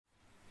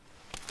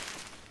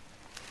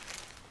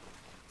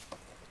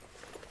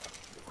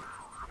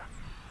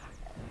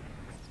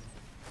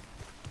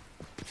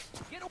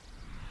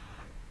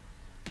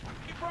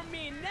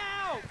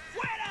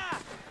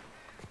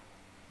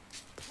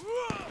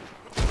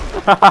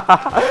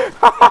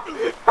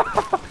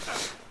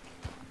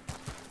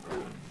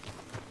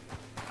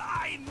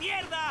¡Ay,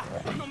 mierda!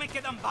 ¡No me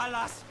quedan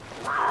balas!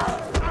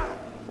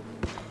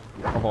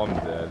 Oh, I'm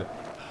dead.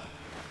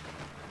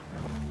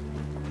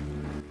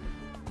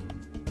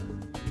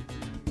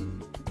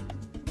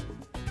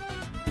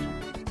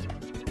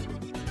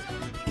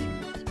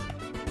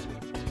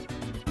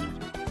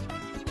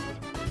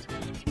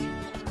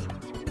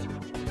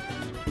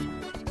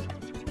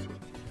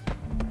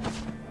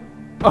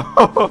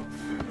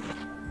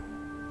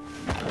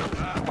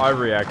 I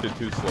reacted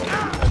too slowly,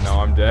 and now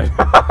I'm dead.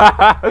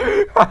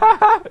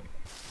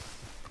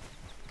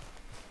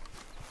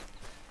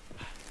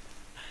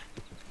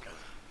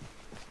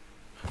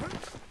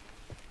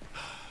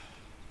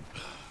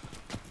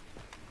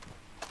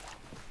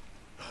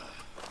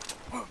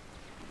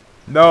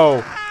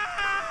 No.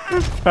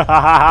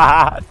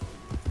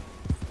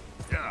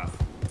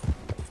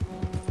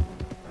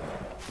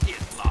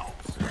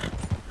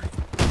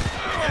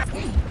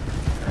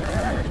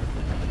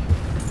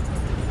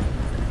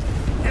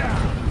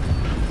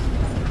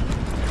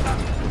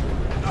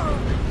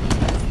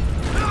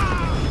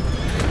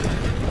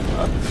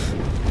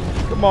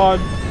 Come on.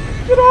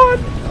 Get on.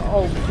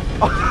 Oh.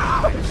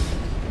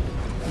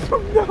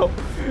 No.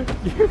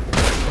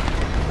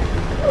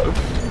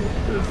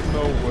 There's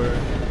no way.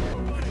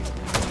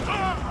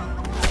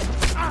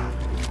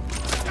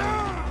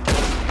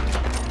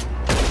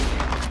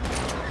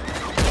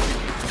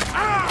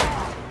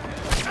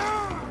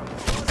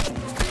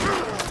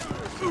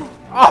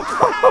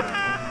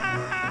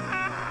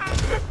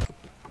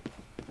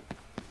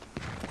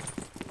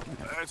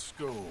 Let's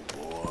go,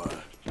 boy.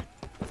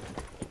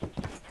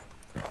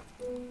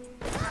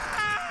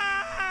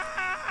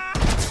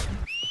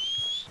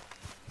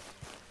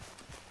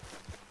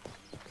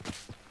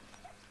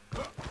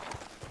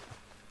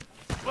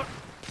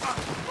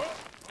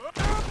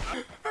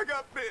 I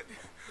got bit.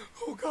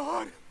 Oh,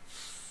 God.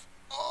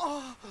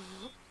 Oh,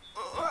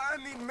 I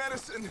need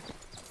medicine.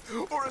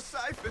 Or a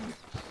siphon.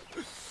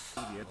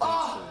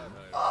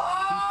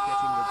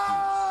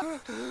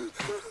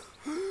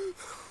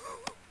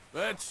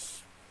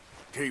 Let's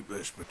keep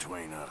this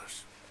between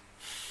us.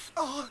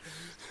 Oh,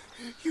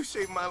 you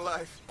saved my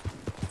life.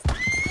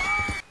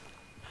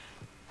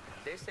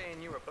 They're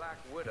saying you're a black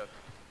widow.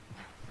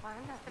 Well,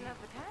 I'm nothing of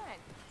the kind.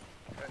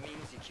 That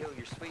means you kill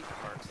your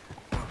sweethearts.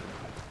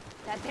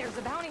 That there's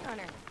a bounty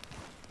hunter.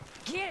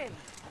 Get him!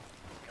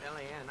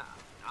 Kellyanne,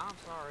 I'm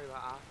sorry,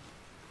 but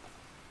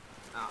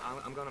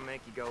I'm gonna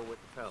make you go with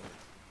the fellas.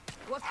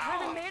 What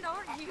kind of man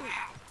are you?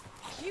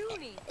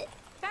 Puny,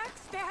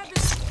 backstabbing.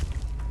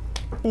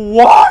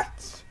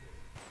 What?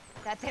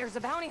 That there's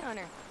a bounty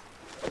hunter.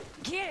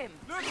 Get him!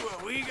 Look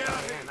what we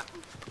got here.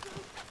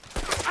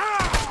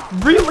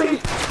 Really?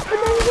 And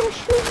now you're gonna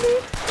shoot me?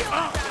 Kill the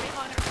bounty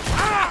hunter!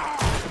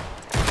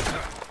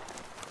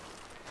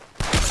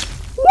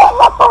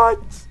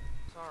 What?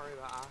 Sorry,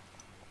 but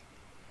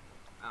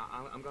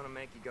I'm gonna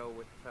make you go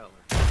with the fellas.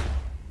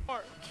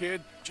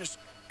 Kid, just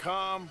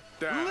calm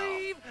down.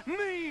 Leave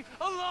me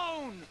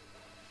alone!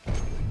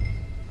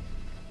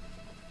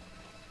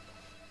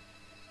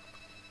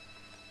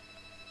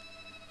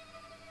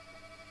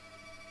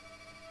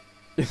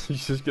 He's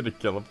just gonna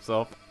kill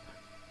himself.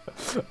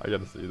 I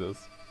gotta see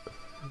this.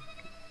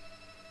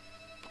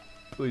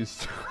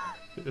 Please.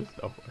 There's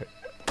no way.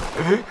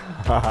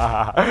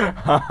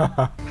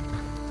 I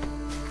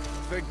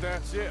think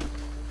that's it.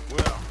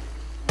 Well,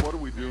 what do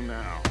we do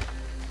now?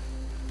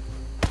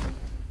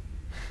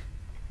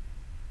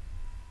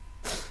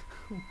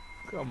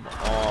 Come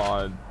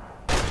on.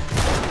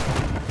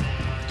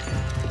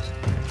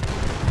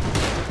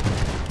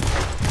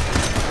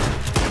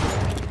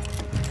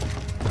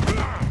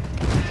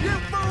 You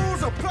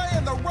fools are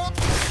playing the rope.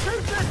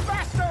 Shoot this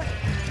bastard!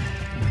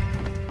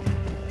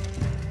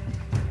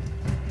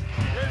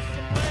 There's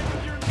some land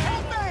with your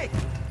help me!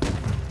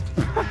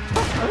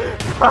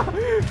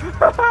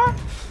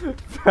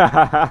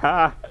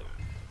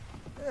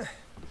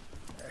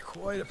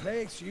 Quite a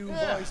place you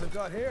boys have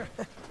got here.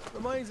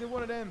 Reminds me of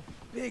one of them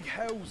big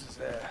houses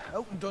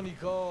out in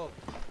Donegal.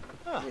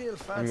 Real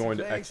fancy going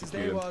to places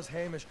execute they him. was,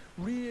 Hamish.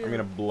 Real I'm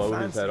gonna blow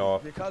his head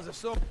off. because of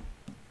some.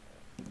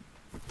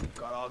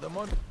 Got all the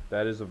money.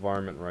 That is a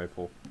varmint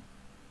rifle.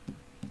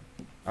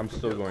 I'm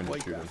still going to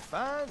Quite shoot the him.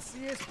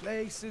 fanciest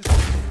places.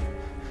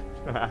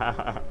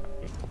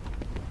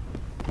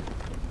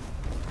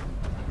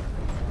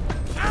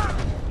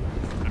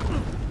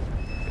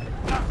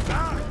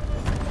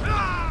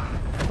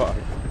 Fuck.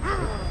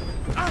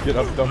 Get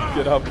up, don't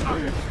get up.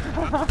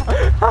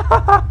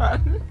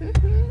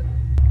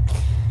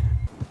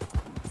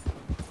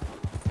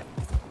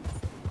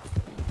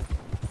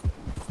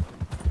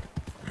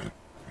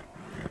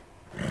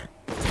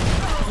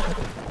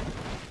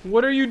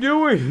 What are you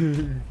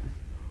doing?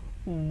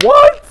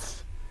 What?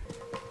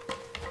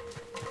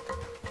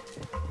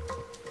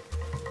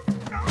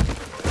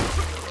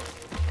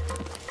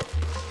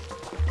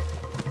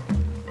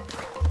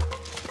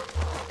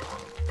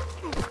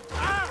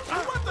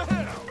 What the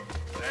hell?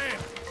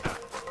 Damn.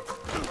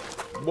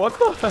 What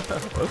the hell?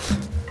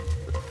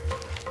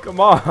 Come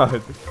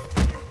on.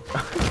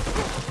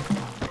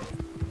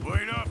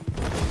 Wait up.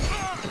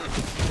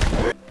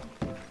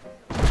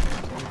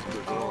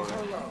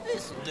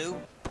 This'll do.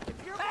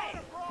 Hey,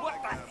 what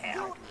the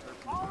hell?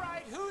 All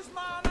right, whose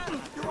mama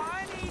do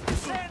I need to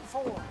send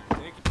for?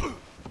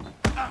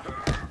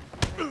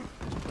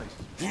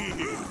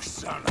 You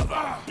son of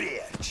a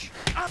bitch.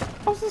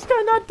 How's this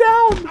guy not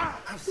down?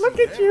 Look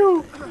at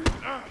you.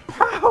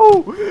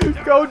 How?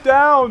 Go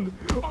down.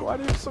 Why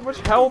do you have so much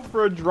health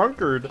for a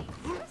drunkard?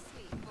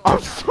 I'm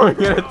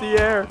swinging at the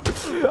air.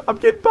 I'm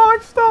getting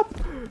boxed up.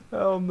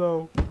 Hell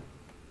no.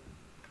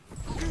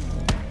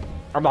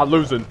 I'm not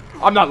losing.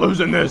 I'm not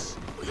losing this.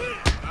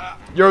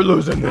 You're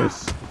losing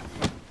this.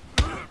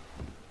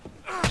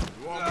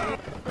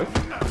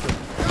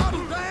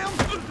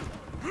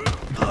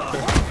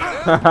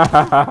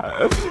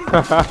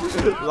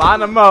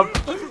 Line him up,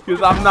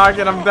 because I'm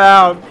knocking him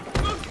down.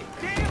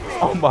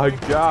 Oh my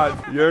god,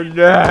 you're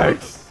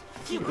next.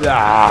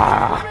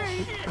 Yeah.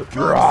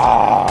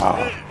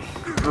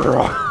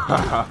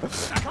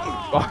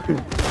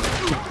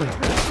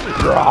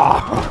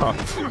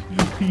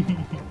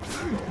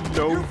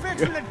 No. You're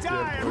fixing to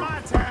die in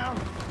my town.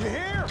 You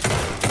hear?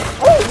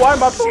 Oh, why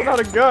am I pulling out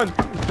a gun?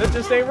 That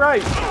just ain't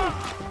right.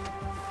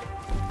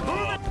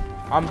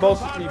 I'm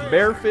supposed to be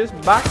bare fist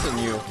boxing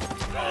you.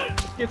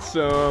 Get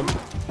some.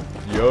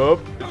 Yup.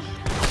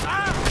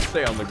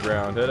 Stay on the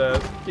ground, head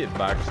ass. Get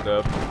boxed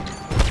up.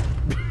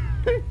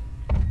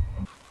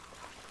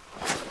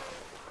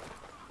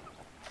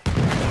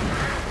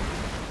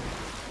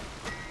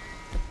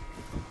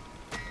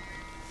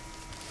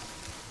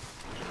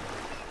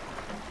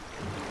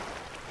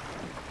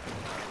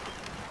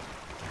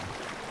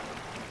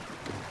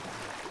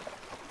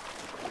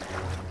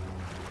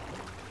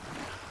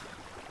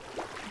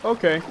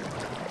 Okay,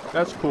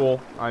 that's cool.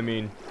 I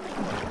mean,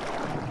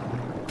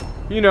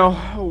 you know,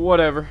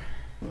 whatever.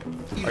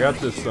 I got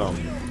this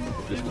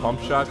pump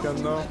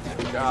shotgun though.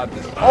 God,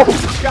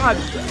 oh god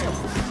damn!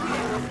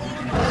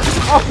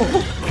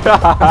 Oh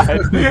god!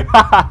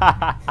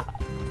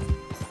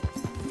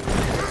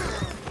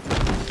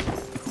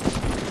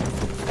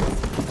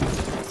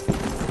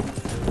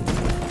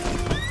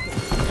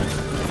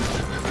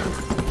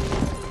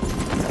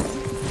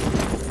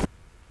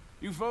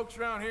 You folks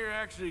around here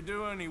actually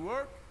do any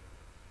work?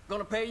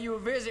 Gonna pay you a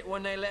visit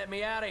when they let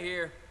me out of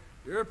here.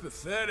 You're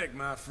pathetic,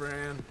 my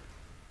friend.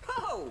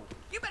 Oh,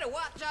 you better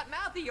watch that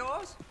mouth of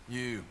yours.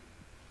 You're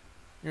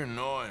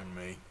annoying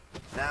me.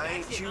 Now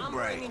ain't you I'm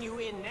brave? bringing you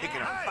in now. Picking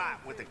a fight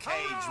with a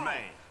caged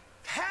man.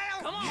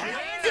 Hell, come on, yeah.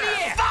 hands in the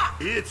air.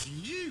 It's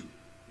you.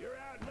 You're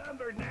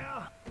outnumbered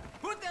now.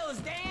 Put those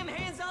damn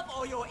hands up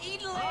or you're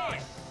eating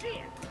lead.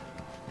 Shit.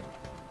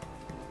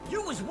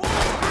 You was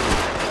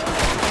warned.